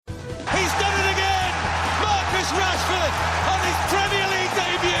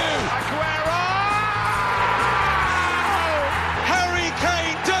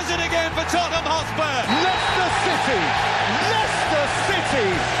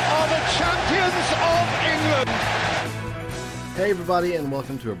Hey everybody, and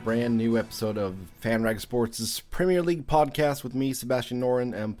welcome to a brand new episode of FanRag Sports' Premier League podcast with me, Sebastian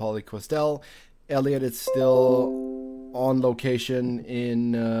and Pauly Questel. Elliot is still on location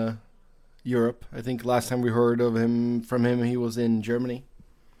in Europe. I think last time we heard from him, he was in Germany.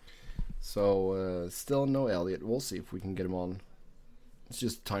 So, still no Elliot. We'll see if we can get him on. It's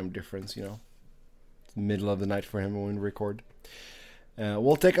just time difference, you know. It's the middle of the night for him when we record.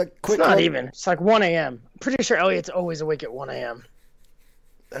 We'll take a quick... It's not even. It's like 1 a.m. I'm pretty sure Elliot's always awake at 1 a.m.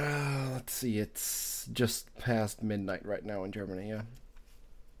 Let's see. It's just past midnight right now in Germany, yeah.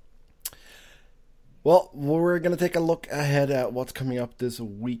 Well, we're going to take a look ahead at what's coming up this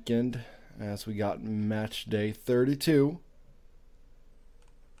weekend as we got Matchday 32.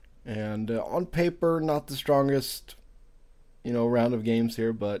 And on paper, not the strongest, round of games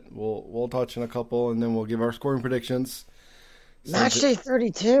here, but we'll touch on a couple and then we'll give our scoring predictions. Matchday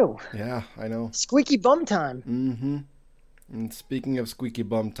 32. Yeah, I know. Squeaky bum time. Mm-hmm. And speaking of squeaky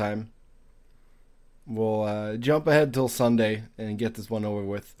bum time, we'll jump ahead till Sunday and get this one over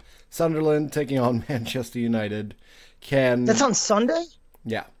with. Sunderland taking on Manchester United. That's on Sunday?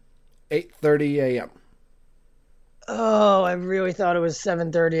 Yeah. 8:30 a.m. Oh, I really thought it was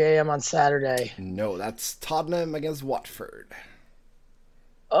 7:30 a.m. on Saturday. No, that's Tottenham against Watford.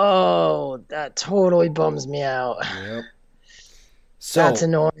 Oh, that totally bums me out. Yep. So, that's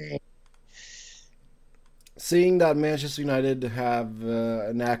annoying. Seeing that Manchester United have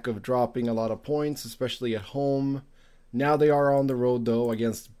a knack of dropping a lot of points, especially at home. Now they are on the road, though,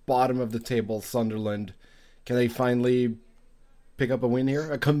 against bottom of the table Sunderland. Can they finally pick up a win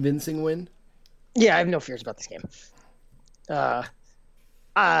here? A convincing win? Yeah, I have no fears about this game.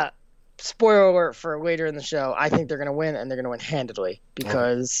 Spoiler alert for later in the show. I think they're going to win, and they're going to win handedly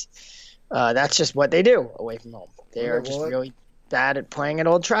because that's just what they do away from home. They are just really bad at playing at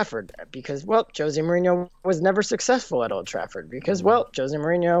Old Trafford because, Jose Mourinho was never successful at Old Trafford because, Jose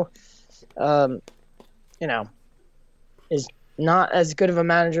Mourinho, is not as good of a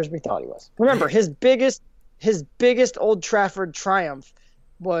manager as we thought he was. Remember, his biggest Old Trafford triumph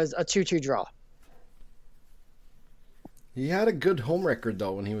was a 2-2 draw. He had a good home record,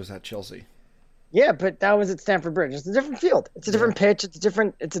 though, when he was at Chelsea. Yeah, but that was at Stamford Bridge. It's a different field. It's a different pitch. It's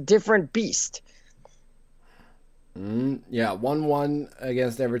a different beast. Yeah, 1-1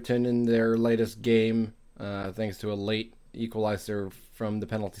 against Everton in their latest game, thanks to a late equalizer from the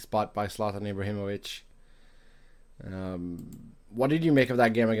penalty spot by Zlatan Ibrahimovic. What did you make of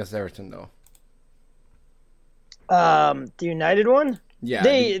that game against Everton, though? The United one? Yeah.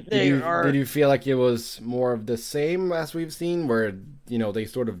 Did you feel like it was more of the same as we've seen, where they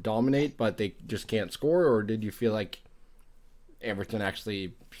sort of dominate, but they just can't score, or did you feel like Everton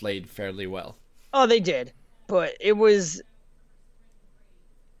actually played fairly well? Oh, they did. But it was,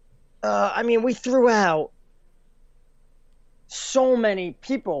 we threw out so many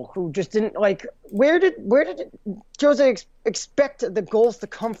people who just didn't where did Jose expect the goals to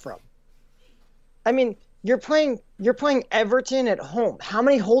come from? I mean, you're playing Everton at home. How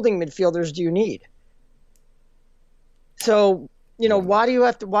many holding midfielders do you need? So, why do you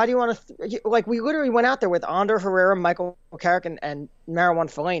want to, we literally went out there with Ander Herrera, Michael Carrick, and Marouane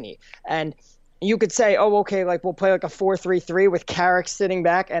Fellaini. And you could say, we'll play a 4-3-3 with Carrick sitting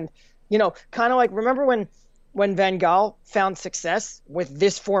back. And, kind of remember when Van Gaal found success with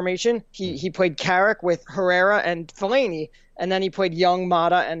this formation, he played Carrick with Herrera and Fellaini, and then he played Young,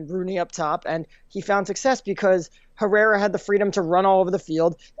 Mata, and Rooney up top. And he found success because Herrera had the freedom to run all over the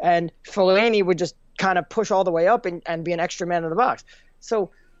field, and Fellaini would just kind of push all the way up and be an extra man in the box.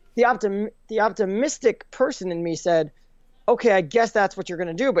 So the optimistic person in me said, okay, I guess that's what you're going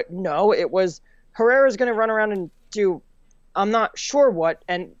to do. But no, it was Herrera's going to run around and do I'm not sure what,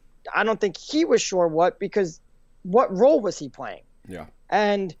 and I don't think he was sure what, because what role was he playing? Yeah.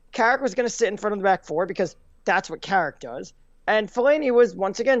 And Carrick was going to sit in front of the back four because that's what Carrick does. And Fellaini was,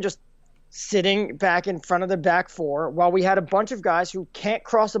 once again, just sitting back in front of the back four while we had a bunch of guys who can't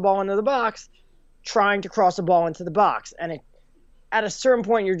cross the ball into the box trying to cross the ball into the box. And at a certain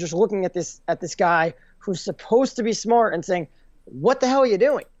point, you're just looking at this guy who's supposed to be smart and saying, what the hell are you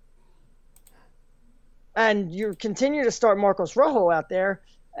doing? And you continue to start Marcos Rojo out there,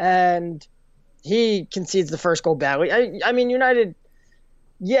 and he concedes the first goal badly. I mean, United,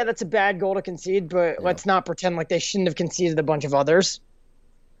 yeah, that's a bad goal to concede, but let's not pretend like they shouldn't have conceded a bunch of others.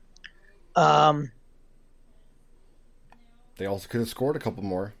 They also could have scored a couple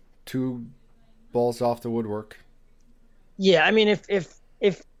more. 2 balls off the woodwork. Yeah, I mean, if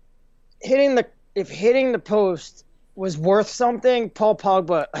hitting the post was worth something, Paul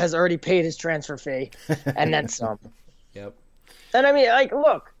Pogba has already paid his transfer fee and then some. Yep. And I mean,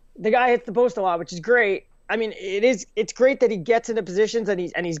 look, the guy hits the post a lot, which is great. I mean, it's great that he gets into positions and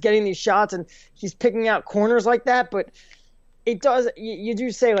he's getting these shots and he's picking out corners like that, but it does, you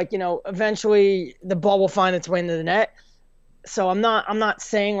do say, like, eventually the ball will find its way into the net. So I'm not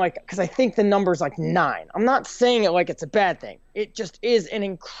saying, like, because I think the number's like 9. I'm not saying it like it's a bad thing. It just is an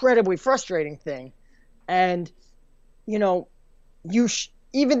incredibly frustrating thing. And, even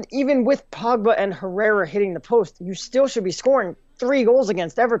with Pogba and Herrera hitting the post, you still should be scoring 3 goals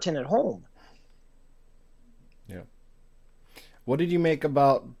against Everton at home. Yeah. What did you make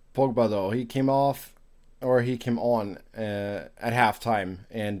about Pogba, though? He came on at halftime,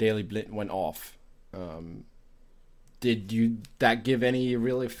 and Daley Blind went off. Did that give any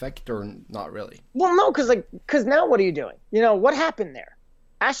real effect or not really? Well, no, because now what are you doing? What happened there?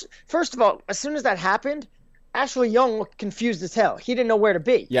 First of all, as soon as that happened, Ashley Young looked confused as hell. He didn't know where to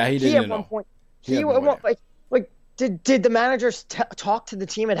be. Yeah, he didn't know. At one point, did the managers talk to the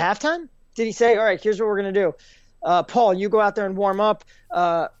team at halftime? Did he say, all right, here's what we're going to do. Paul, you go out there and warm up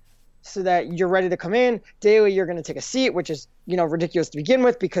so that you're ready to come in. Daley, you're going to take a seat, which is, ridiculous to begin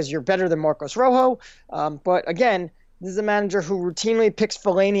with because you're better than Marcos Rojo. But again, this is a manager who routinely picks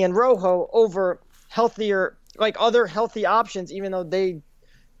Fellaini and Rojo over healthier, like other healthy options, even though they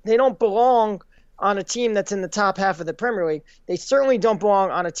don't belong on a team that's in the top half of the Premier League. They certainly don't belong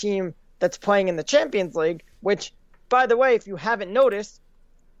on a team that's playing in the Champions League, which, by the way, if you haven't noticed,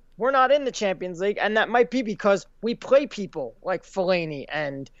 we're not in the Champions League, and that might be because we play people like Fellaini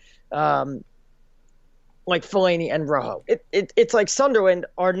and Rojo. It's like Sunderland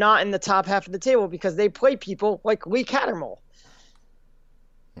are not in the top half of the table because they play people like Lee Cattermole.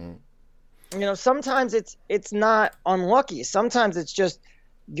 Sometimes it's not unlucky. Sometimes it's just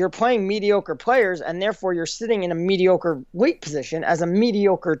you're playing mediocre players, and therefore you're sitting in a mediocre league position as a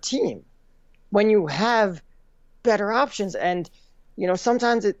mediocre team when you have better options. And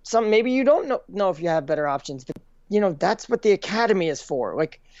sometimes maybe you don't know if you have better options, but that's what the academy is for.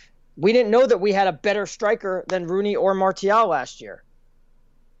 Like, we didn't know that we had a better striker than Rooney or Martial last year.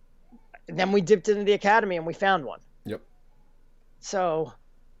 Then we dipped into the academy and we found one. Yep. So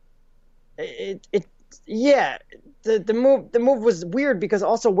the move was weird because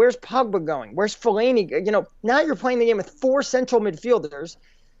also, where's Pogba going? Where's Fellaini? Now you're playing the game with 4 central midfielders,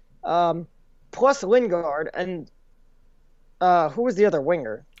 plus Lingard, and who was the other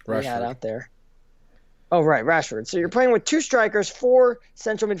winger we had out there? Oh, right, Rashford. So you're playing with 2 strikers, 4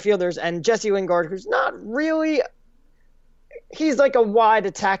 central midfielders, and Jesse Lingard, who's not really – he's like a wide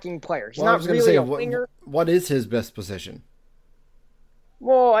attacking player. He's not really a winger. What is his best position?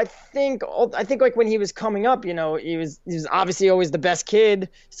 Well, I think like when he was coming up, he was obviously always the best kid,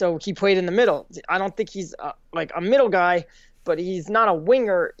 so he played in the middle. I don't think he's like a middle guy, but he's not a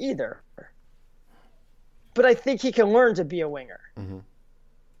winger either. But I think he can learn to be a winger. Mm-hmm.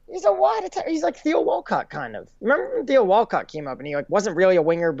 He's a wide attacker. He's like Theo Walcott, kind of. Remember when Theo Walcott came up and he wasn't really a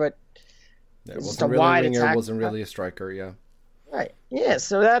winger, but was just a wide attacker. Wasn't really a striker, yeah. Right. Yeah.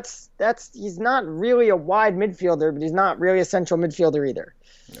 So that's he's not really a wide midfielder, but he's not really a central midfielder either.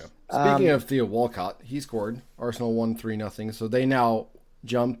 Yeah. Speaking of Theo Walcott, he scored. Arsenal won 3-0, so they now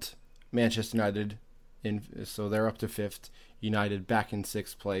jumped Manchester United so they're up to 5th. United back in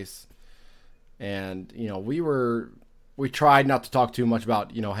 6th place, and we tried not to talk too much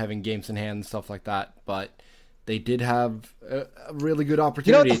about having games in hand and stuff like that, but they did have a really good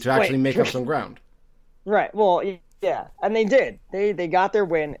opportunity to actually make up some ground. Right. Well. Yeah, and they did. They got their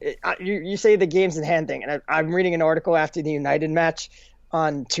win. You say the games in hand thing, and I'm reading an article after the United match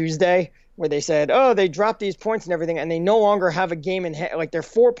on Tuesday where they said, oh, they dropped these points and everything, and they no longer have a game in hand. Like, they're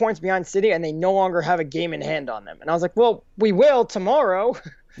 4 points behind City, and they no longer have a game in hand on them. And I was like, well, we will tomorrow.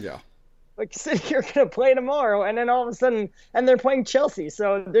 Yeah. Like, City are going to play tomorrow, and then all of a sudden, and they're playing Chelsea.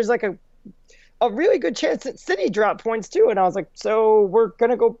 So there's like a really good chance that City drop points too. And I was like, so we're going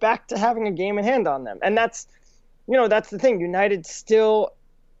to go back to having a game in hand on them. And that's the thing. United still,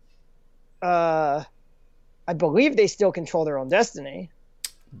 I believe they still control their own destiny.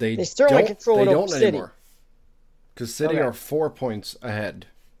 They certainly control it over City. Anymore. Because City are 4 points ahead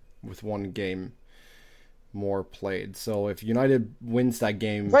with 1 game more played. So if United wins that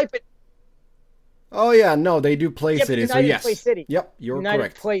game... Right, but... Oh, yeah, no, they do play City. So, yes. Play City. Yep, you're United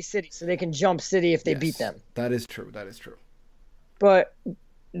correct. Play City, so they can jump City if they beat them. That is true. But...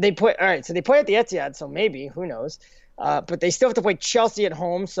 They play at the Etihad, so maybe, who knows? But they still have to play Chelsea at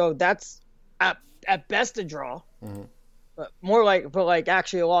home, so that's at best a draw. Mm-hmm. But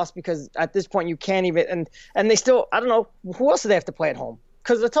actually a loss, because at this point you can't even, and they still, I don't know, who else do they have to play at home?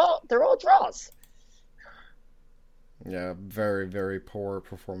 Because they're all draws. Yeah, very, very poor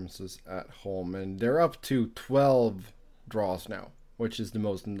performances at home, and they're up to 12 draws now, which is the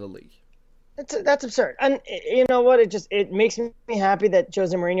most in the league. That's absurd. And you know what? It makes me happy that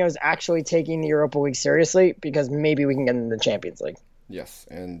Jose Mourinho is actually taking the Europa League seriously, because maybe we can get into the Champions League. Yes,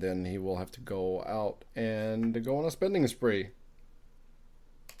 and then he will have to go out and go on a spending spree.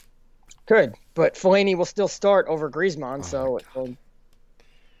 Good, but Fellaini will still start over Griezmann, so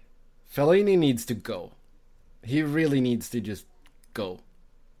Fellaini needs to go. He really needs to just go.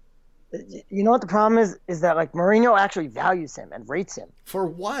 You know what the problem is that like Mourinho actually values him and rates him. For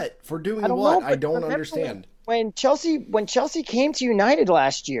what? For doing what? I don't understand. When Chelsea came to United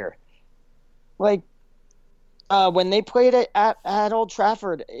last year, like when they played at Old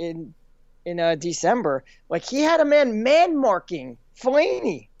Trafford in December, like he had a man marking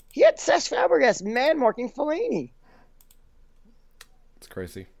Fellaini. He had Cesc Fabregas man marking Fellaini. It's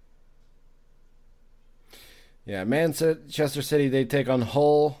crazy. Yeah, Manchester City, they take on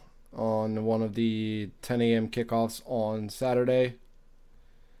Hull on one of the 10 a.m. kickoffs on Saturday.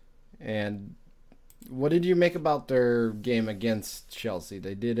 And what did you make about their game against Chelsea?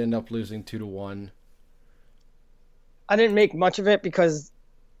 They did end up losing 2-1. I didn't make much of it because,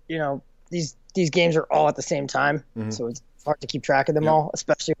 these games are all at the same time, so it's hard to keep track of them all,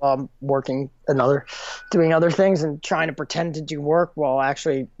 especially while I'm working doing other things and trying to pretend to do work while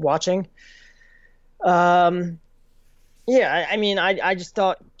actually watching. I just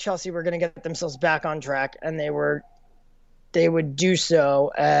thought Chelsea were going to get themselves back on track, and they would do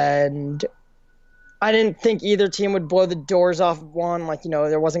so. And I didn't think either team would blow the doors off one. Like,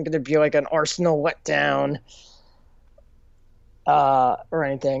 there wasn't going to be like an Arsenal letdown or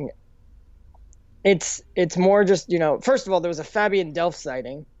anything. It's more just, first of all, there was a Fabian Delph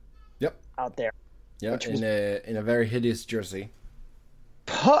sighting. Yep. Out there. Yeah, in a very hideous jersey.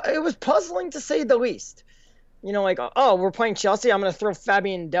 It was puzzling to say the least. We're playing Chelsea, I'm going to throw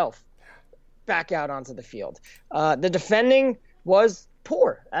Fabian Delph back out onto the field. The defending was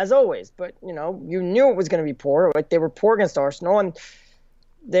poor, as always, but, you knew it was going to be poor. Like, they were poor against Arsenal, and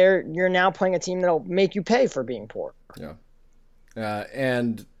you're now playing a team that'll make you pay for being poor. Yeah.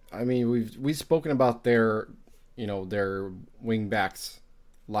 And, I mean, we've spoken about their wing backs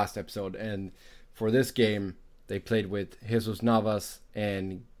last episode, and for this game, they played with Jesus Navas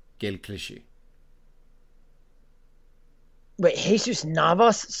and Gael Clichy. Wait, Jesus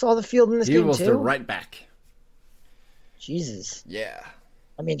Navas saw the field in this game too? He was the right back. Jesus. Yeah.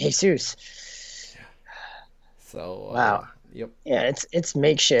 I mean, Jesus. So. Wow. Yep. Yeah, it's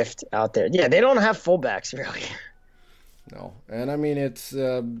makeshift out there. Yeah, they don't have fullbacks really. No, and I mean it's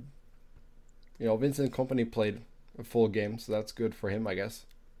Vincent Kompany played a full game, so that's good for him, I guess.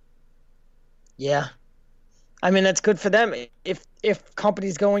 Yeah. I mean, that's good for them. If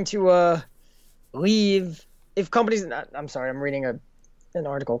Kompany's going to leave. If Kompany's not, I'm sorry, I'm reading an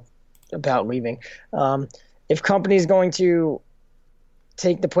article about leaving. If Kompany's going to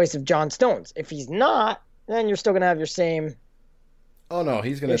take the place of John Stones, if he's not, then you're still going to have your same. Oh no,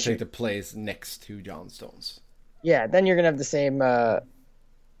 he's going to take the place next to John Stones. Yeah, then you're going to have the same. You're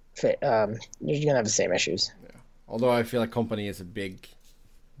going to have the same issues. Yeah. Although I feel like Kompany is a big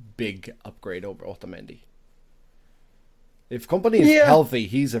upgrade over Otamendi. If Kompany is healthy,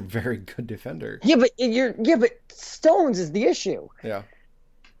 he's a very good defender. Yeah, but Stones is the issue. Yeah.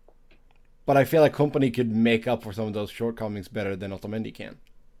 But I feel like Kompany could make up for some of those shortcomings better than Otamendi can.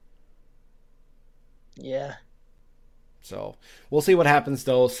 Yeah. So we'll see what happens,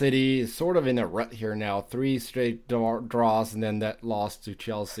 though. City is sort of in a rut here now. 3 straight draws, and then that loss to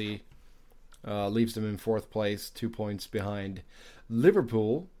Chelsea leaves them in 4th place, 2 points behind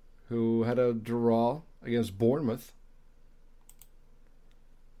Liverpool, who had a draw against Bournemouth.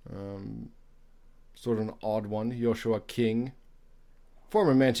 Sort of an odd one. Joshua King,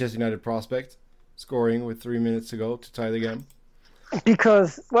 former Manchester United prospect, scoring with 3 minutes to go to tie the game.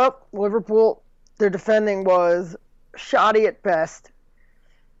 Because, Liverpool, their defending was shoddy at best.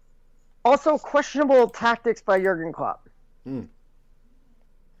 Also, questionable tactics by Jurgen Klopp.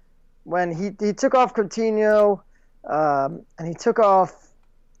 When he took off Coutinho, and he took off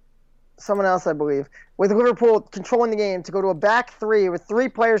someone else, I believe, with Liverpool controlling the game to go to a back 3 with 3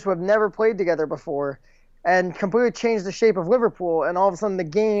 players who have never played together before and completely change the shape of Liverpool, and all of a sudden the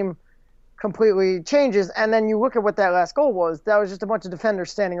game completely changes. And then you look at what that last goal was. That was just a bunch of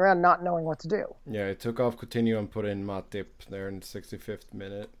defenders standing around not knowing what to do. Yeah, it took off Coutinho and put in Matip there in the 65th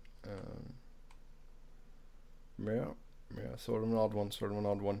minute. Sort of an odd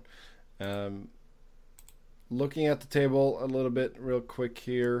one. Looking at the table a little bit real quick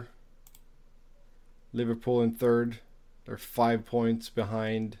here. Liverpool in 3rd. They're 5 points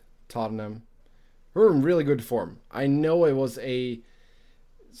behind Tottenham. We're in really good form. I know it was a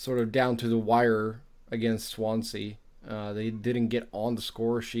sort of down to the wire against Swansea, They didn't get on the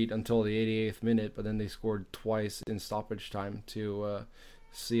score sheet until the 88th minute, but then they scored twice in stoppage time to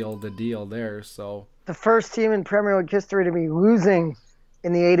seal the deal there. So the first team in Premier League history to be losing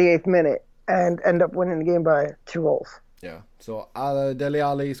in the 88th minute and end up winning the game by 2 goals. Yeah. So Dele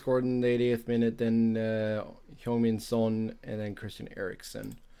Alli scored in the 88th minute, then Heung-min Son, and then Christian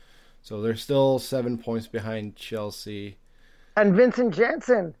Eriksen. So they're still 7 points behind Chelsea. And Vincent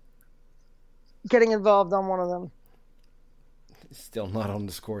Janssen getting involved on one of them. Still not on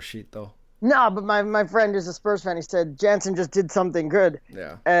the score sheet, though. No, but my friend is a Spurs fan. He said Janssen just did something good.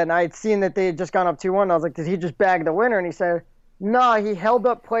 Yeah. And I'd seen that they had just gone up 2-1. I was like, did he just bag the winner? And he said, no, he held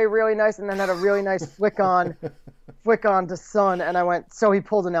up play really nice and then had a really nice flick on to Son. And I went, so he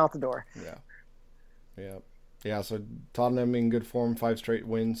pulled an Altidore. Yeah, so Tottenham in good form, 5 straight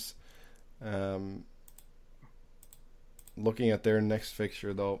wins. Looking at their next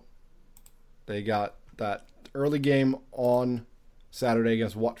fixture, though, they got that early game on Saturday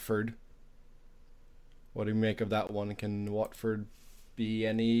against Watford. What do you make of that one? Can Watford be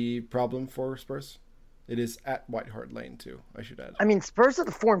any problem for Spurs? It is at White Hart Lane too, I should add. I mean, Spurs are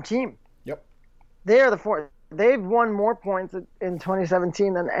the form team. Yep. They are the form. They've won more points in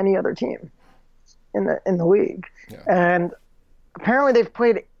 2017 than any other team in the league. Yeah. And apparently they've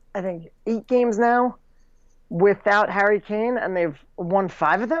played, I think, 8 games now without Harry Kane, and they've won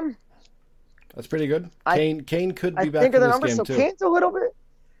 5 of them. That's pretty good. Kane could be back in this numbers, game so too. Kane's a little bit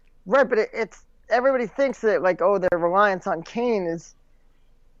right, but it's everybody thinks that like, oh, their reliance on Kane is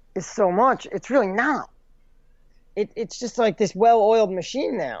so much. It's really not. It's just like this well-oiled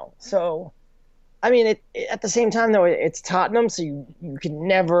machine now. So, I mean, at the same time though, it's Tottenham, so you can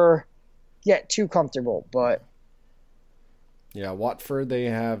never get too comfortable. But yeah, Watford, they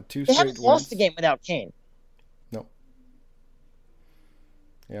have 2 they straight haven't wins. lost the game without Kane. No.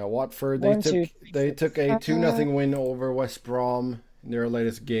 Yeah, Watford, One, they took a 2-0 win over West Brom in their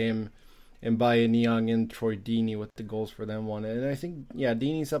latest game, and by Niang and Troy Deeney with the goals for them one. And I think, yeah,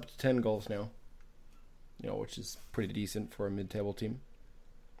 Deeney's up to 10 goals now, which is pretty decent for a mid-table team.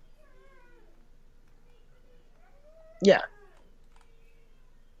 Yeah.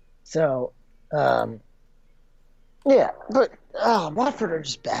 So, yeah, but Watford are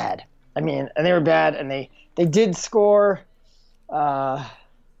just bad. I mean, and they were bad, and they did score. They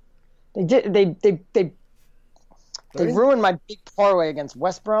ruined my big parlay against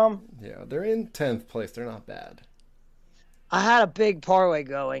West Brom. Yeah, they're in 10th place. They're not bad. I had a big parlay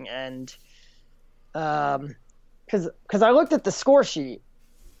going, and because I looked at the score sheet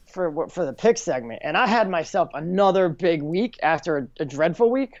for the pick segment, and I had myself another big week after a dreadful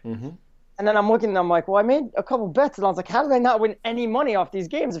week. Mm-hmm. And then I'm looking, and I'm like, well, I made a couple bets, and I was like, how did I not win any money off these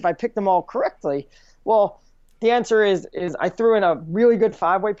games if I picked them all correctly? Well, the answer is I threw in a really good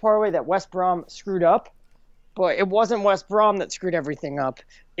 5-way parlay that West Brom screwed up, but it wasn't West Brom that screwed everything up.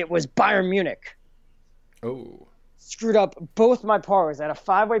 It was Bayern Munich. Oh. Screwed up both my parlays. I had a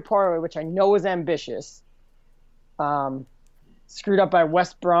 5-way parlay, which I know is ambitious. Screwed up by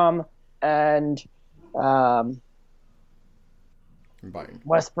West Brom and Bayern.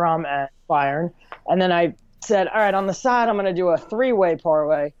 West Brom and Bayern. And then I said, all right, on the side, I'm going to do a 3-way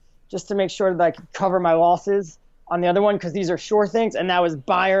parlay just to make sure that I could cover my losses on the other one because these are sure things. And that was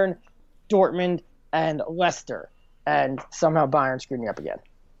Bayern, Dortmund, and Leicester. And somehow Bayern screwed me up again.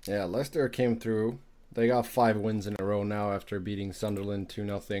 Yeah, Leicester came through. They got 5 wins in a row now after beating Sunderland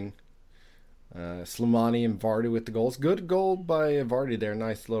 2-0. Slimani and Vardy with the goals. Good goal by Vardy there.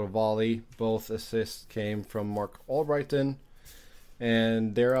 Nice little volley. Both assists came from Mark Albrighton.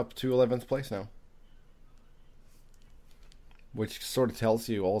 And they're up to 11th place now. Which sort of tells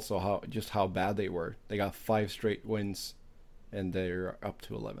you also how bad they were. They got 5 straight wins, and they're up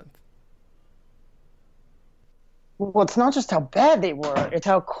to 11th. Well, it's not just how bad they were; it's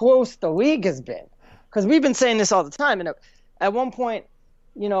how close the league has been. Because we've been saying this all the time, and at one point,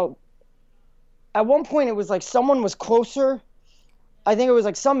 it was like someone was closer. I think it was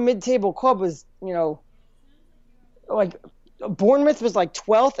like some mid-table club was, like Bournemouth was like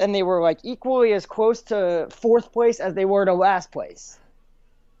 12th, and they were like equally as close to 4th place as they were to last place.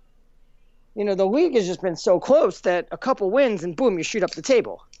 The league has just been so close that a couple wins and boom, you shoot up the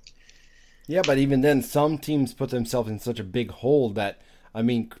table. Yeah, but even then, some teams put themselves in such a big hole that, I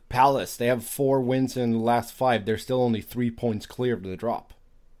mean, Palace, they have 4 wins in the last 5. They're still only 3 points clear of the drop.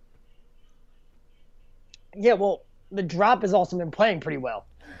 Yeah, well, the drop has also been playing pretty well.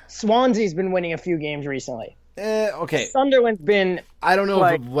 Swansea's been winning a few games recently. Okay. Sunderland's been. I don't know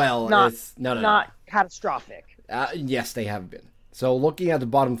like, if well. Not, it's not catastrophic. Yes, they have been. So looking at the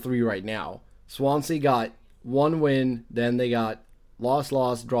bottom 3 right now, Swansea got 1 win, then they got loss,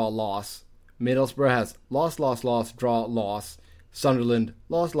 draw, loss. Middlesbrough has loss, draw, loss. Sunderland,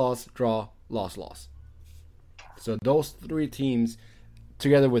 loss, draw, loss. So those three teams,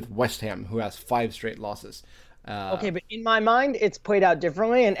 together with West Ham, who has 5 straight losses. Okay, but in my mind, it's played out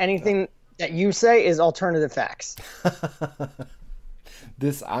differently, and anything that you say is alternative facts.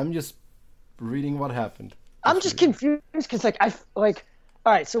 I'm just reading what happened. I'm just confused because, all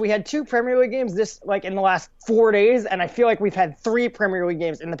right, so we had 2 Premier League games in the last 4 days, and I feel like we've had 3 Premier League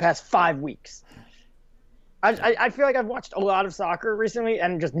games in the past 5 weeks. I feel like I've watched a lot of soccer recently,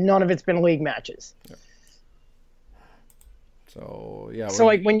 and just none of it's been league matches. Yeah. So yeah.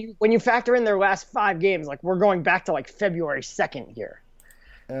 So when you factor in their last 5 games, we're going back to February 2nd here.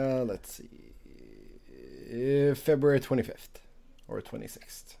 Let's see, February 25th or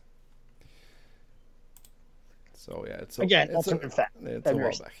 26th. So yeah, it's alternative fact. It's a while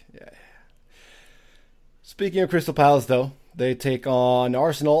back. Yeah. Speaking of Crystal Palace, though, they take on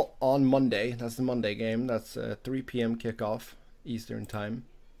Arsenal on Monday. That's the Monday game. That's a 3 p.m. kickoff Eastern time.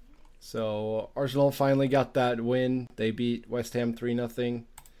 So Arsenal finally got that win. They beat West Ham 3-0.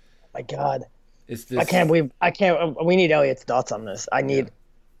 My God, I can't believe We need Elliot's thoughts on this. I need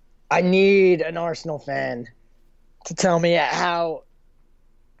an Arsenal fan to tell me how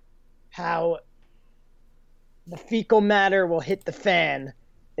the fecal matter will hit the fan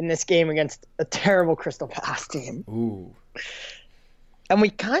in this game against a terrible Crystal Palace team. Ooh. And we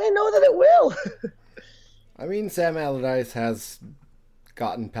kind of know that it will. I mean, Sam Allardyce has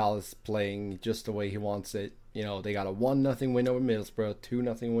gotten Palace playing just the way he wants it. You know, they got a 1-0 win over Middlesbrough,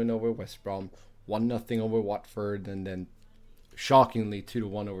 2-0 win over West Brom, 1-0 over Watford, and then shockingly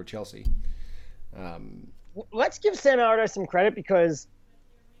 2-1 over Chelsea. Let's give Sam Allardyce some credit because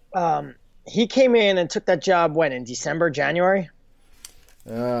he came in and took that job in December, January?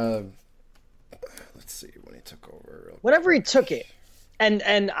 Let's see when he took over. Whenever he took it.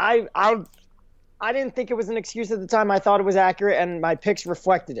 And I didn't think it was an excuse at the time. I thought it was accurate, and my picks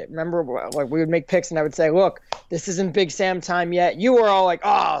reflected it. Remember, we would make picks, and I would say, look, this isn't Big Sam time yet. You were all like,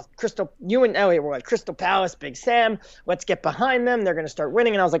 you and Elliot were like, Crystal Palace, Big Sam, let's get behind them. They're going to start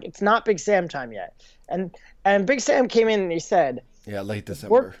winning. And I was like, it's not Big Sam time yet. And Big Sam came in and he said, late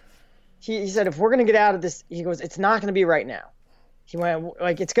December. He said, if we're going to get out of this, he goes, it's not going to be right now. He went,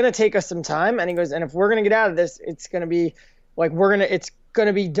 it's going to take us some time. And he goes, and if we're going to get out of this, it's going to be it's going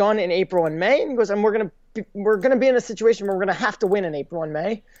to be done in April and May. And he goes, and we're going to be in a situation where we're going to have to win in April and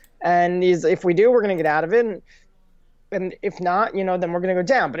May. And if we do, we're going to get out of it. And if not, then we're going to go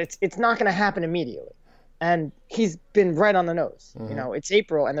down. But it's not going to happen immediately. And he's been right on the nose. Mm-hmm. It's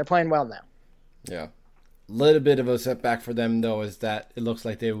April and they're playing well now. Yeah. A little bit of a setback for them, though, is that it looks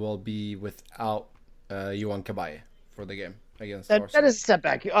like they will be without Yohan Cabaye for the game against Arsenal. That is a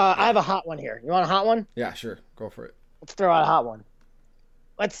setback. I have a hot one here. You want a hot one? Yeah, sure. Go for it. Let's throw out a hot one.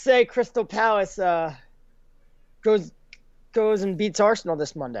 Let's say Crystal Palace goes and beats Arsenal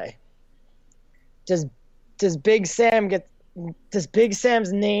this Monday. Does Big Sam's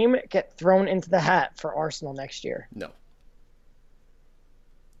name get thrown into the hat for Arsenal next year? No.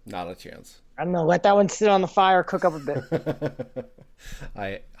 Not a chance. I don't know. Let that one sit on the fire, cook up a bit.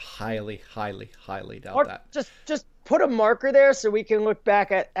 I highly, highly, highly doubt that. Just put a marker there so we can look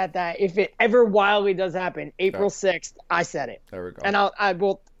back at that. If it ever wildly does happen, April 6th, I said it. There we go. And I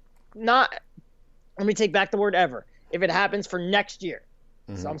will not, let me take back the word ever. If it happens for next year.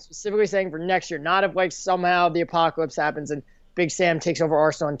 Mm-hmm. So I'm specifically saying for next year, not if somehow the apocalypse happens and Big Sam takes over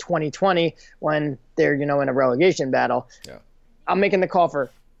Arsenal in 2020 when they're, in a relegation battle. Yeah. I'm making the call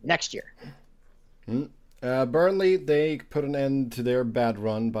for next year. Mm-hmm. Burnley, they put an end to their bad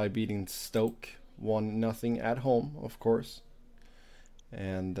run by beating Stoke 1-0 at home, of course.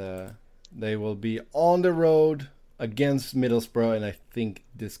 And they will be on the road against Middlesbrough, and I think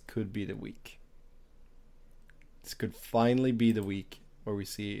this could be the week. This could finally be the week where we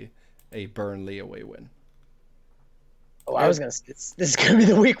see a Burnley away win. Oh, I was going to say, this is going to be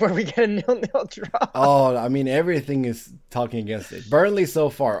the week where we get a 0-0 draw. Oh, I mean, everything is talking against it. Burnley so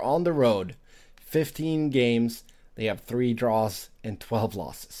far on the road, 15 games. They have 3 draws and 12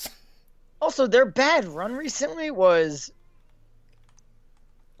 losses. Also, their bad run recently was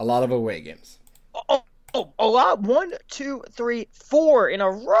a lot of away games. A lot. 1, 2, 3, 4 in a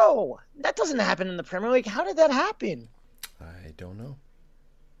row. That doesn't happen in the Premier League. How did that happen? I don't know.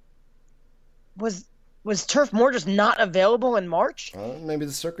 Was Turf Moor just not available in March? Maybe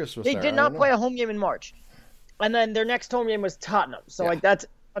the circus was They there. did not play a home game in March. And then their next home game was Tottenham. So, that's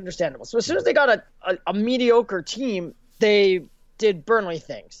understandable. So, as soon as they got a mediocre team, they did Burnley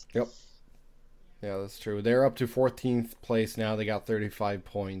things. Yep. Yeah, that's true. They're up to 14th place now. They got 35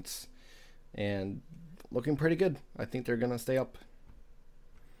 points. And looking pretty good. I think they're going to stay up.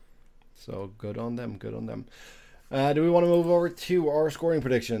 So good on them. Good on them. Do we want to move over to our scoring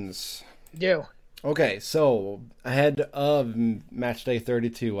predictions? Do. Okay, so ahead of match day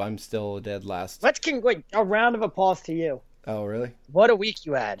 32, I'm still dead last. Let's wait, a round of applause to you. Oh, really? What a week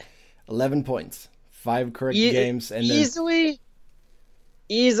you had. 11 points. 5 correct games. And easily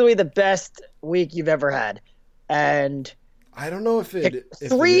the best week you've ever had. And I don't know if it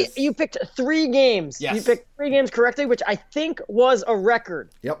you picked 3 games. Yes. You picked 3 games correctly, which I think was a record.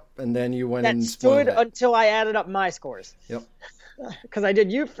 Yep, and then you went that and stood it. Until I added up my scores. Yep. Because I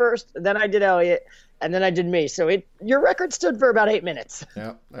did you first, then I did Elliot, and then I did me. So your record stood for about 8 minutes.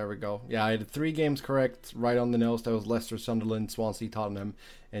 Yeah, there we go. Yeah, I had 3 games correct, right on the nose. That was Leicester, Sunderland, Swansea, Tottenham,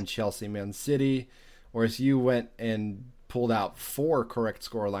 and Chelsea, Man City. Whereas you went and pulled out 4 correct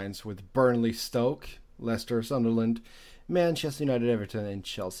scorelines with Burnley, Stoke, Leicester, Sunderland, Manchester United, Everton, and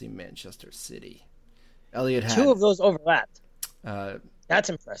Chelsea, Manchester City. Elliot had 2 of those overlapped. That's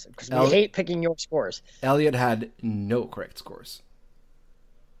impressive because we hate picking your scores. Elliot had no correct scores.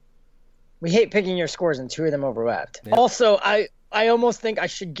 We hate picking your scores, and 2 of them overlapped. Yep. Also, I almost think I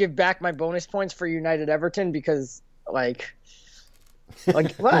should give back my bonus points for United Everton because, like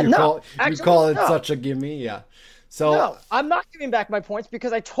what? You call it such a gimme, yeah. So no, I'm not giving back my points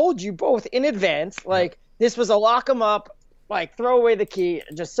because I told you both in advance, this was a lock 'em up, throw away the key,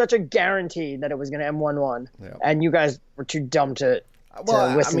 just such a guarantee that it was going to end 1-1, and you guys were too dumb to.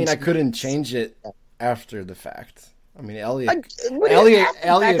 Well, I mean, I couldn't change it after the fact. I mean, Elliot.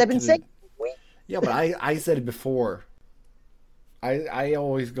 I've been saying. Yeah, but I said it before. I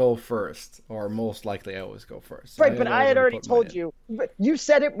always go first, or most likely I always go first. Right, but I had already told you. But you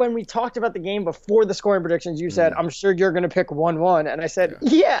said it when we talked about the game before the scoring predictions. You said, I'm sure you're going to pick 1-1. And I said,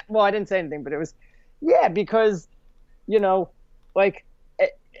 yeah. Well, I didn't say anything, but it was, because,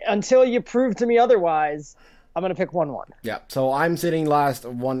 until you prove to me otherwise, I'm going to pick 1-1. Yeah, so I'm sitting last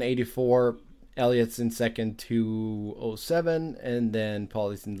 184. Elliot's in second, 207, and then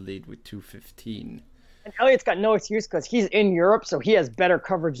Pauly's in the lead with 215. And Elliot's got no excuse because he's in Europe, so he has better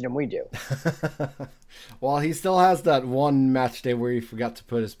coverage than we do. Well, he still has that one match day where he forgot to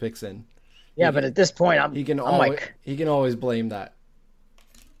put his picks in. Yeah, but at this point, he can always blame that.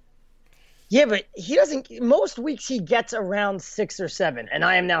 Yeah, but he doesn't. Most weeks he gets around 6 or 7, and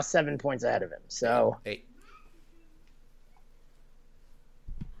I am now 7 points ahead of him. So 8.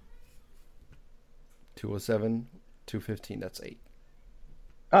 207, 215, that's 8.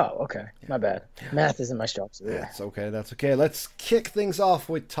 Oh, okay. Yeah. My bad. Math isn't my strong suit. That's okay. Let's kick things off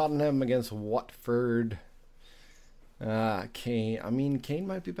with Tottenham against Watford. Kane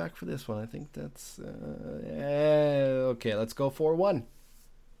might be back for this one. I think that's... okay, let's go 4-1.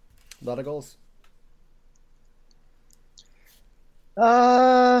 A lot of goals.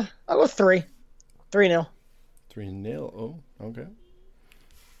 I'll go 3. 3-0. 3-0. Oh, okay.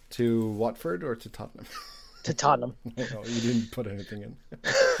 To Watford or to Tottenham? To Tottenham. No, you didn't put anything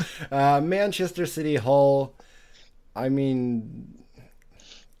in. Manchester City, Hull. I mean,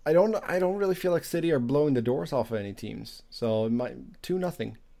 I don't really feel like City are blowing the doors off of any teams. So it might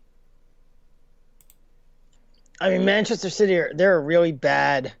 2-0. I mean, Manchester City they're a really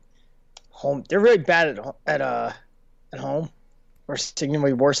bad home. They're really bad at home. Or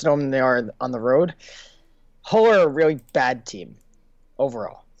significantly worse at home than they are on the road. Hull are a really bad team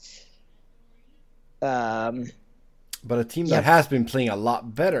overall. But a team that has been playing a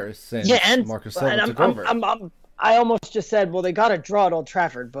lot better since Marcus Silva took over. I almost just said, well, they got a draw at Old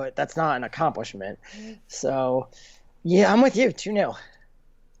Trafford, but that's not an accomplishment. So, yeah, I'm with you. 2-0.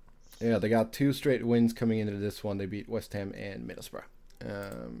 Yeah, they got 2 straight wins coming into this one. They beat West Ham and Middlesbrough.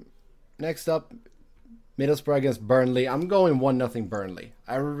 Next up, Middlesbrough against Burnley. I'm going 1-0 Burnley.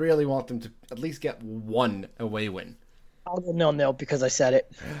 I really want them to at least get 1 away win. I'll go 0-0 because I said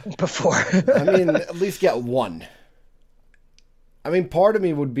it before. I mean, at least get 1. I mean, part of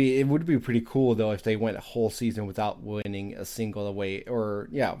me would be pretty cool though if they went a whole season without winning a single away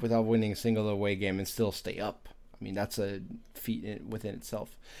game and still stay up. I mean, that's a feat within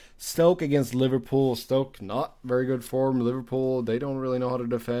itself. Stoke against Liverpool. Stoke, not very good form. Liverpool, they don't really know how to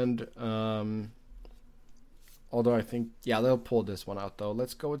defend. Although I think, they'll pull this one out though.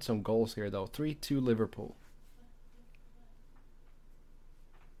 Let's go with some goals here though. 3-2 Liverpool.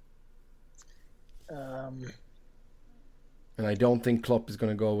 And I don't think Klopp is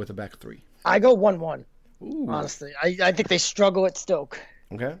going to go with a back 3. I go 1-1. Honestly, I think they struggle at Stoke.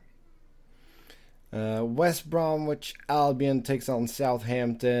 Okay. West Bromwich Albion takes on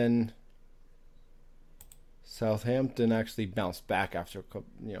Southampton. Southampton actually bounced back after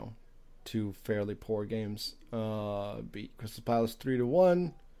 2 fairly poor games. Beat Crystal Palace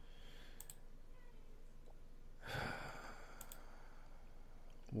 3-1.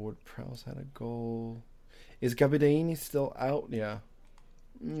 Ward-Prowse had a goal. Is Gabbiadini still out? Yeah.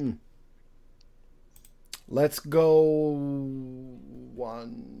 Let's go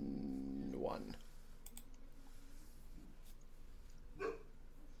 1-1.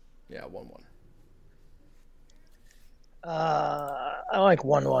 Yeah, 1-1. I like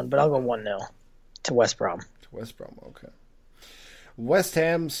 1-1, but I'll go 1-0 to West Brom. To West Brom, okay. West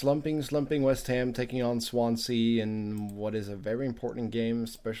Ham, slumping West Ham, taking on Swansea in what is a very important game,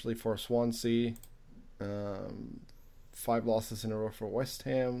 especially for Swansea. 5 losses in a row for West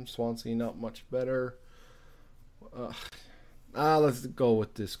Ham. Swansea not much better. Let's go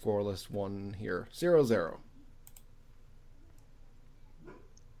with the scoreless one here. 0-0.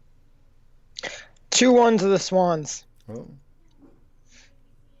 2-1 to the Swans. Oh.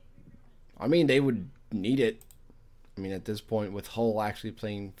 I mean, they would need it. I mean, at this point, with Hull actually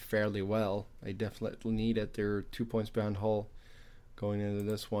playing fairly well, they definitely need it. They're 2 points behind Hull going into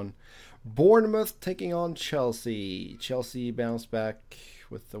this one. Bournemouth taking on Chelsea. Chelsea bounced back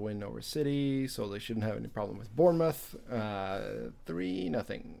with the win over City, so they shouldn't have any problem with Bournemouth.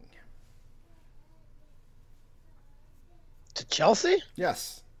 3-0. To Chelsea?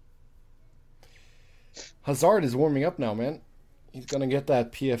 Yes. Hazard is warming up now, man. He's going to get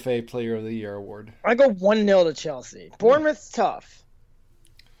that PFA Player of the Year award. I go 1-0 to Chelsea. Bournemouth's tough.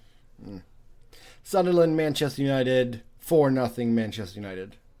 Sunderland, Manchester United, 4-0 Manchester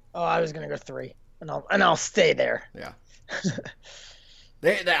United. Oh, I was going to go 3, and I'll stay there. Yeah.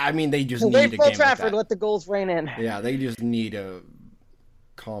 They just need Wait a game for like Trafford, that. let the goals rain in. Yeah, they just need a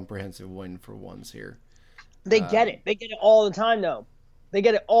comprehensive win for once here. They get it. They get it all the time, though. They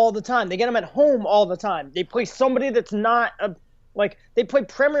get it all the time. They get them at home all the time. They play somebody that's not they play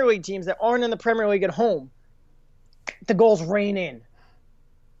Premier League teams that aren't in the Premier League at home. The goals rain in.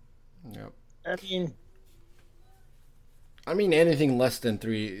 Yep. I mean, anything less than a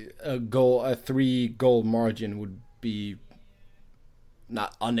 3-goal margin would be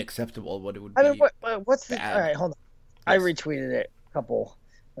not unacceptable, but it would be what's bad. All right, hold on. Yes. I retweeted it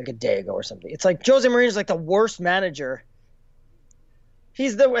a day ago or something. It's like Jose Mourinho's like the worst manager. He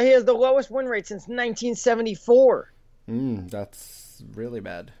has the lowest win rate since 1974. That's really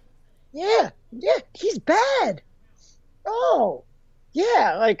bad. Yeah, he's bad. Oh,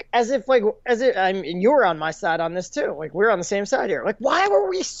 yeah, I mean, you were on my side on this too. Like, we're on the same side here. Like, why were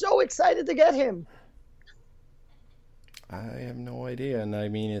we so excited to get him? I have no idea, and I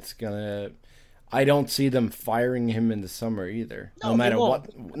mean, I don't see them firing him in the summer either. No matter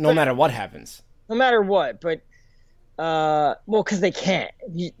what happens. No matter what, but because they can't.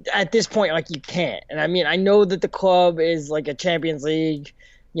 At this point, you can't. And I mean, I know that the club is like a Champions League.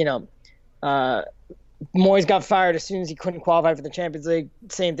 Moyes got fired as soon as he couldn't qualify for the Champions League.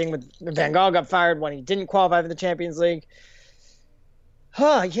 Same thing with Van Gaal got fired when he didn't qualify for the Champions League.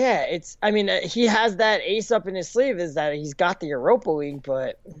 Yeah, he has that ace up in his sleeve, is that he's got the Europa League,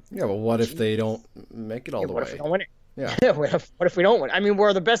 but... Yeah, well, what if they don't make it all the way? What if we don't win it? Yeah. What if we don't win? I mean,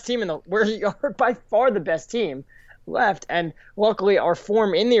 we're the best team we're by far the best team left, and luckily our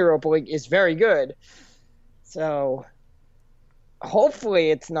form in the Europa League is very good. So,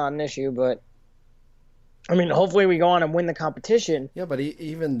 hopefully it's not an issue, but hopefully we go on and win the competition. Yeah, but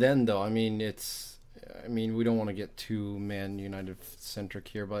even then, though, we don't want to get too Man United centric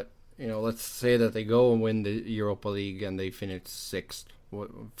here, but let's say that they go and win the Europa League and they finish 6th.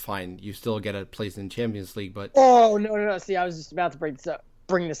 Fine, you still get a place in Champions League, but no. See, I was just about to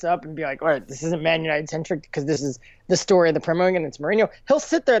bring this up and be like, all right, this isn't Man United centric because this is the story of the Premier League and it's Mourinho. He'll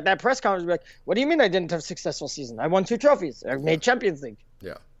sit there at that press conference and be like, what do you mean I didn't have a successful season? I won 2 trophies. I made Champions League.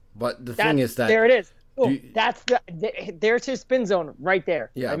 Yeah, but the thing is that there it is. There's his spin zone right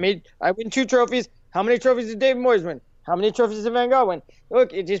there. Yeah, I win 2 trophies. How many trophies did David Moyes win? How many trophies did Van Gaal win?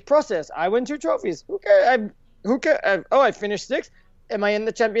 Look, it's his process. I win 2 trophies. Who cares? I finished 6th. Am I in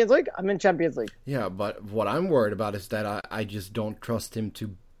the Champions League? I'm in Champions League. Yeah, but what I'm worried about is that I just don't trust him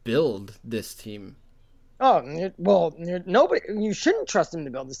to build this team. Oh, well, nobody. You shouldn't trust him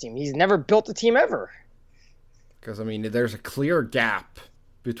to build this team. He's never built a team ever. Because, there's a clear gap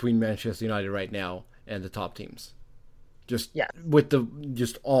between Manchester United right now and the top teams. Just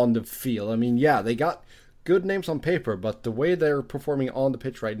on the field. They got good names on paper, but the way they're performing on the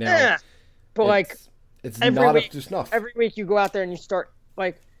pitch right now, but it's not up to snuff. Every week you go out there and you start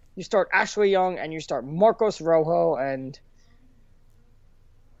Ashley Young and you start Marcos Rojo and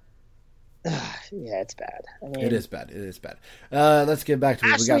it's bad. It is bad. Let's get back to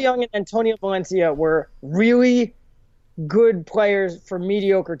it. Ashley Young and Antonio Valencia were really good players for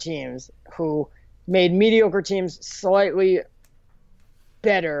mediocre teams who made mediocre teams slightly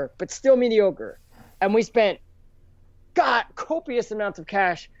better, but still mediocre. And we spent got copious amounts of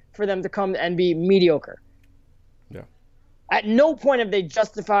cash for them to come and be mediocre. Yeah. At no point have they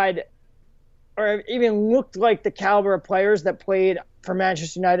justified or even looked like the caliber of players that played for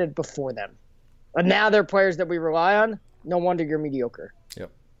Manchester United before them. And now they're players that we rely on. No wonder you're mediocre.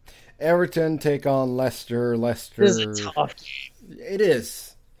 Yep. Everton take on Leicester. Leicester. This is a tough game. It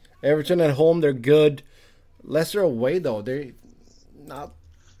is. Everton at home, they're good. Leicester away, though, they're not.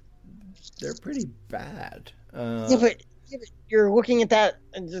 They're pretty bad. But you're looking at that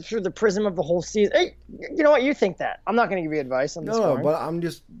through the prism of the whole season. Hey, you know what? You think that. I'm not going to give you advice on this. No, but I'm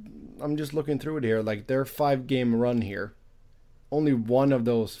just looking through it here. Like, their 5-game run here, only one of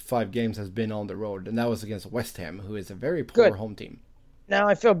those 5 games has been on the road, and that was against West Ham, who is a very poor home team. Now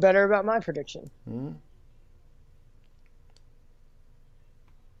I feel better about my prediction.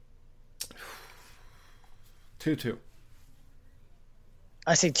 2-2.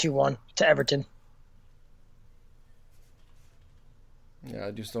 I say 2-1 to Everton. Yeah,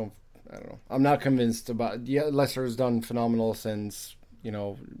 I just don't. I don't know. I'm not convinced about. Yeah, Leicester has done phenomenal since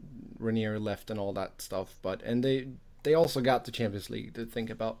Ranieri left and all that stuff. And they also got the Champions League to think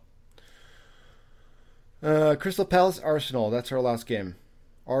about. Crystal Palace, Arsenal. That's our last game.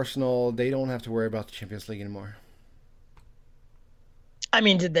 Arsenal, they don't have to worry about the Champions League anymore. I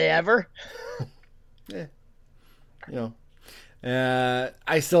mean, did they ever?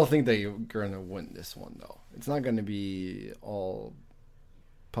 I still think they're going to win this one, though. It's not going to be all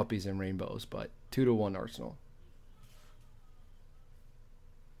puppies and rainbows, but 2-1 Arsenal.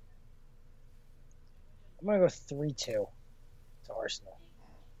 I'm going to go 3-2 to Arsenal.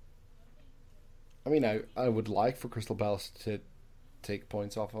 I mean, I would like for Crystal Palace to take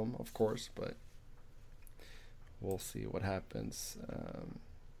points off them, of course, but we'll see what happens.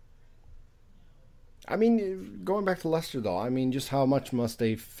 I mean, going back to Leicester, though, I mean, just how much must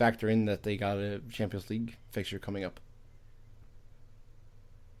they factor in that they got a Champions League fixture coming up?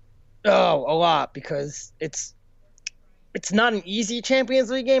 Oh, a lot, because it's not an easy Champions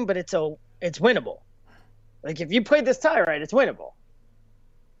League game, but it's winnable. Like, if you played this tie right, it's winnable.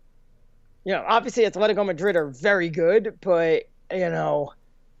 Obviously Atletico Madrid are very good, but to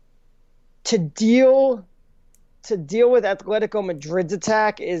deal with Atletico Madrid's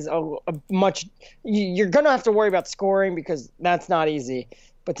attack is a much. You're gonna have to worry about scoring because that's not easy.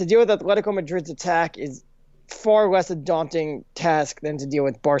 But to deal with Atletico Madrid's attack is far less a daunting task than to deal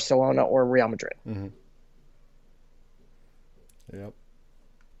with Barcelona or Real Madrid. Mm-hmm. Yep.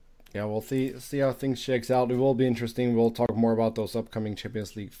 Yeah, we'll see how things shakes out. It will be interesting. We'll talk more about those upcoming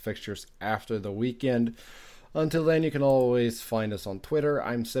Champions League fixtures after the weekend. Until then, you can always find us on Twitter.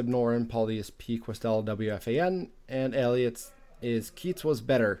 I'm Seb Noren, Pauly is P. Questel, WFAN, and Elliot is Keats was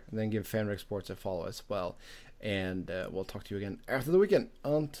better. And then give FanRag Sports a follow as well. And we'll talk to you again after the weekend.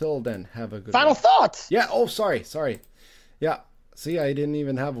 Until then, have a good Final thoughts! Yeah, sorry. Yeah, see, I didn't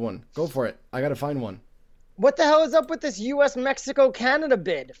even have one. Go for it. I got to find one. What the hell is up with this U.S., Mexico, Canada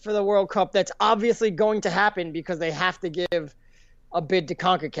bid for the World Cup that's obviously going to happen because they have to give a bid to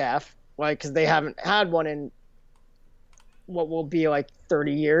CONCACAF, because they haven't had one in what will be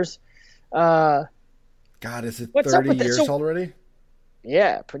 30 years. God, is it 30 years already?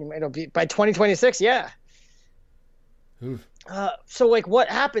 Yeah, pretty much. It'll be by 2026, yeah. Oof. So what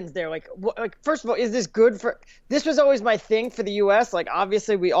happens there? First of all, is this good for? This was always my thing for the U.S.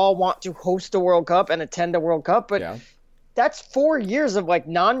 Obviously, we all want to host a World Cup and attend a World Cup, but that's 4 years of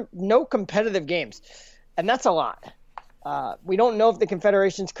no competitive games, and that's a lot. We don't know if the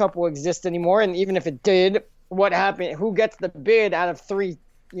Confederations Cup will exist anymore, and even if it did, what happened? Who gets the bid out of three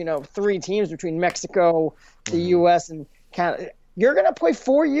teams between Mexico, the U.S., and Canada? You're going to play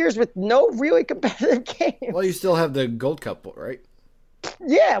 4 years with no really competitive games. Well, you still have the Gold Cup, right?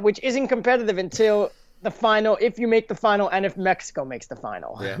 Yeah, which isn't competitive until the final, if you make the final and if Mexico makes the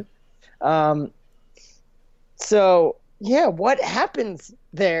final. Yeah. So, yeah, what happens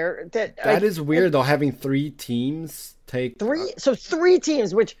there? That is weird, though, having 3 teams take... 3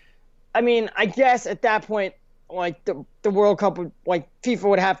 teams, which, I mean, I guess at that point, the World Cup, FIFA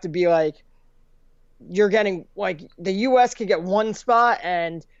would have to be you're getting the U.S. could get 1 spot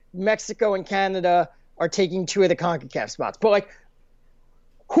and Mexico and Canada are taking 2 of the CONCACAF spots. But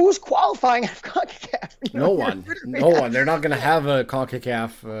who's qualifying out of CONCACAF? No one. They're not going to have a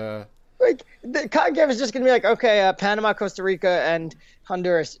CONCACAF. The CONCACAF is just going to be okay, Panama, Costa Rica, and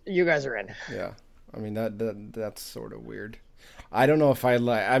Honduras, you guys are in. Yeah, I mean that's sort of weird. I don't know if I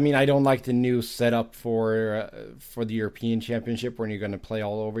like. I mean, I don't like the new setup for the European Championship when you're going to play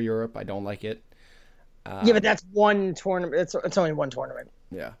all over Europe. I don't like it. Yeah, but that's one tournament. It's only one tournament.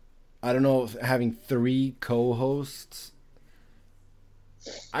 Yeah. I don't know if having 3 co-hosts.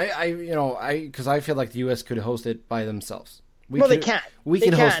 Because I feel like the U.S. could host it by themselves. They can. We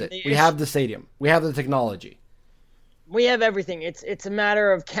can host it. We have the stadium. We have the technology. We have everything. It's a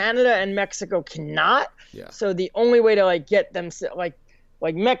matter of Canada and Mexico cannot. Yeah. So the only way to get them the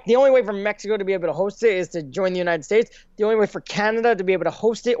only way for Mexico to be able to host it is to join the United States. The only way for Canada to be able to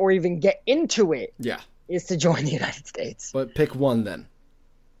host it or even get into it is to join the United States. But pick one then.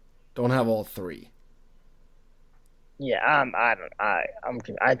 Don't have all three. Yeah,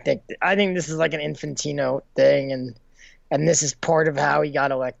 I think this is like an Infantino thing, and this is part of how he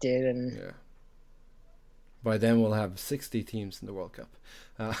got elected. And yeah. By then we'll have 60 teams in the World Cup.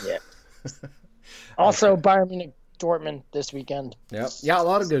 Yeah. Also, okay. Bayern Munich, Dortmund this weekend. Yeah, a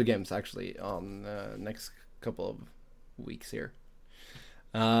lot of good games actually on next couple of weeks here.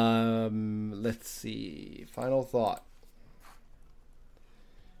 Let's see. Final thought.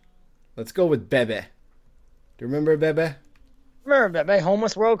 Let's go with Bebe. Do you remember Bebe? Remember Bebe,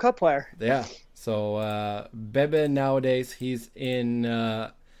 homeless World Cup player. Yeah. So Bebe nowadays he's in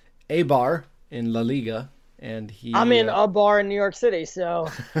Eibar in La Liga. And I'm in a bar in New York City, so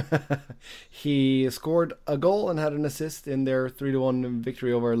he scored a goal and had an assist in their 3-1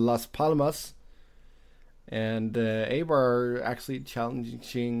 victory over Las Palmas. And Eibar are actually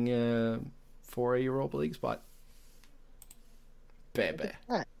challenging for a Europa League spot. Bebe.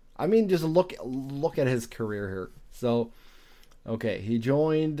 I mean, just look at his career here. So, okay, he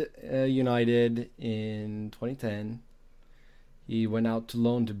joined United in 2010. He went out to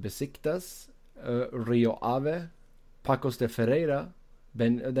loan to Besiktas. Rio Ave, Pacos de Ferreira,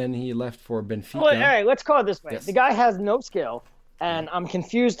 then he left for Benfica. Well, all right, let's call it this way. Yes. The guy has no skill, and I'm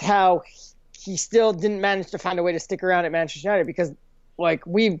confused how he still didn't manage to find a way to stick around at Manchester United because,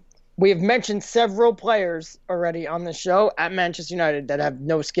 we have mentioned several players already on the show at Manchester United that have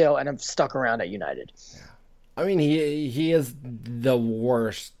no skill and have stuck around at United. I mean, he is the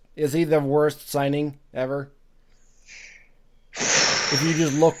worst. Is he the worst signing ever? If you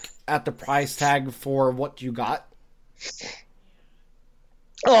just look at the price tag for what you got?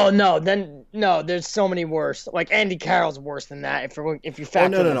 Oh no, there's so many worse. Like Andy Carroll's worse than that if you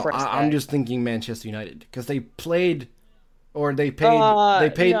factor the price tag. I'm just thinking Manchester United because they paid over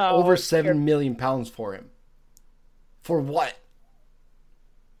 £7 million for him. For what?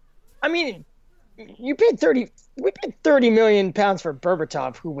 I mean, we paid 30 million pounds for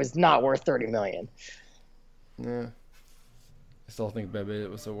Berbatov, who was not worth 30 million. Yeah. I still think Bebe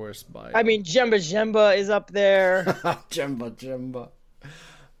was the worst buy. I mean, Jemba is up there. Jemba.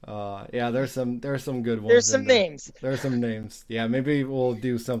 Yeah, there's some good ones. There's some names. There's some names. Yeah, maybe we'll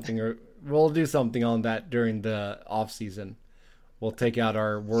do something on that during the off season. We'll take out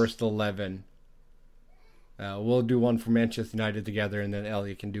our worst 11. We'll do one for Manchester United together, and then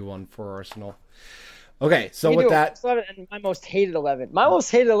Elliot can do one for Arsenal. Okay, so with that... And my most hated 11. My most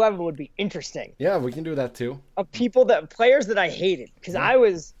hated 11 would be interesting. Yeah, we can do that too. Of players that I hated. Because I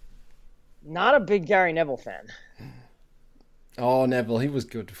was not a big Gary Neville fan. Oh, Neville, he was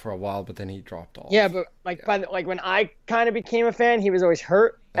good for a while, but then he dropped off. Yeah, but when I kind of became a fan, he was always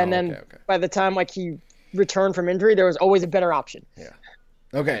hurt. And then by the time he returned from injury, there was always a better option. Yeah.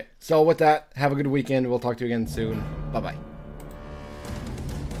 Okay, so with that, have a good weekend. We'll talk to you again soon. Bye-bye.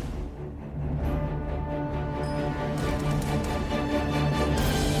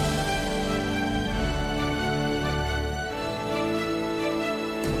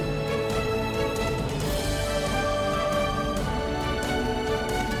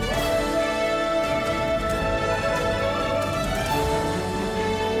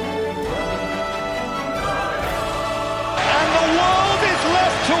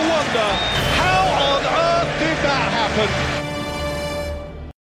 How on earth did that happen?